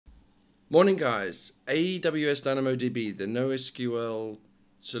Morning guys, AWS DynamoDB, the NoSQL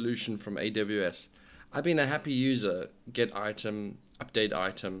solution from AWS. I've been a happy user, get item, update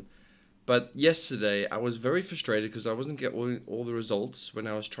item, but yesterday I was very frustrated because I wasn't getting all the results when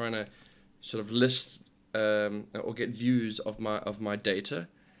I was trying to sort of list or get views of my data,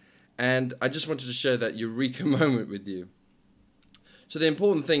 and I just wanted to share that eureka moment with you. So the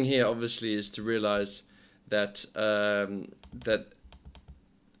important thing here obviously is to realize that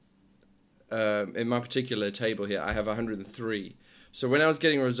in my particular table here, I have 103. So when I was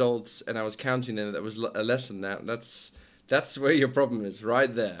getting results and I was counting them, that was less than that. That's where your problem is,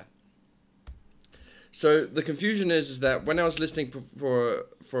 right there. So the confusion is that when I was listing for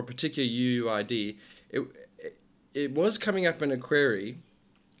a particular UUID, it was coming up in a query,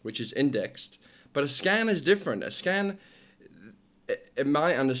 which is indexed, but a scan is different. A scan, in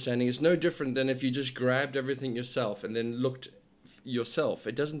my understanding, is no different than if you just grabbed everything yourself and then looked yourself.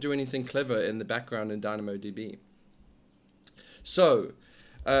 It doesn't do anything clever in the background in DynamoDB. So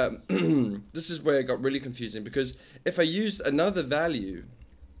this is where it got really confusing, because if I used another value,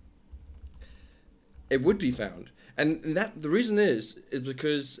 it would be found. And the reason is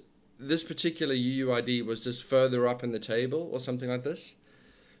because this particular UUID was just further up in the table or something like this.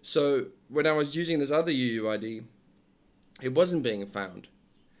 So when I was using this other UUID, it wasn't being found.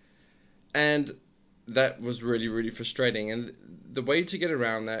 And that was really, really frustrating. And the way to get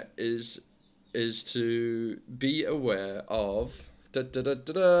around that is to be aware of the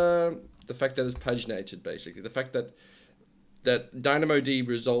fact that it's paginated, basically. The fact that DynamoDB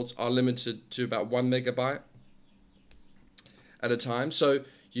results are limited to about 1 megabyte at a time. So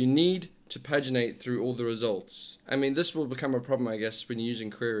you need to paginate through all the results. I mean, this will become a problem, I guess, when you're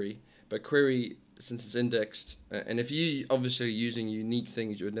using query. But query, since it's indexed, and if you obviously using unique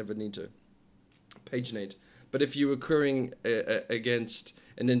things, you would never need to paginate. But if you were querying against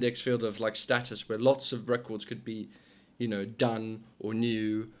an index field of like status, where lots of records could be, done or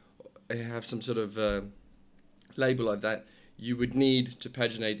new, have some sort of label like that, you would need to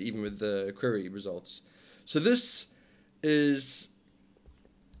paginate even with the query results. So this is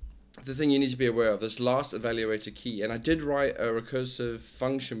the thing you need to be aware of, this last evaluator key. And I did write a recursive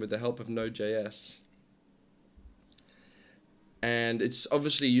function with the help of Node.js. And it's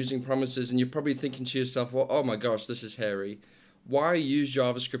obviously using promises, and you're probably thinking to yourself, well, oh my gosh, this is hairy. Why use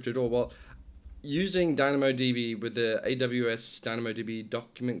JavaScript at all? Well, using DynamoDB with the AWS DynamoDB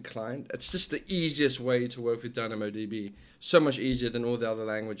document client, it's just the easiest way to work with DynamoDB. So much easier than all the other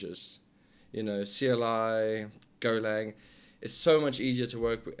languages. CLI, Golang. It's so much easier to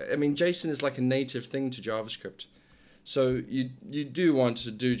work with. I mean, JSON is like a native thing to JavaScript. So you do want to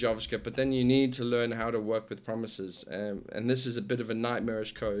do JavaScript, but then you need to learn how to work with promises. And this is a bit of a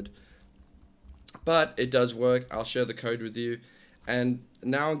nightmarish code. But it does work. I'll share the code with you. And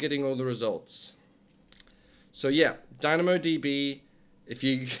now I'm getting all the results. So yeah, DynamoDB, if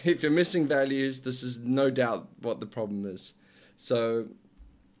you're missing values, this is no doubt what the problem is. So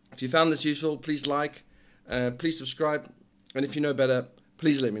if you found this useful, please like, please subscribe. And if you know better,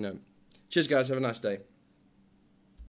 please let me know. Cheers guys, have a nice day.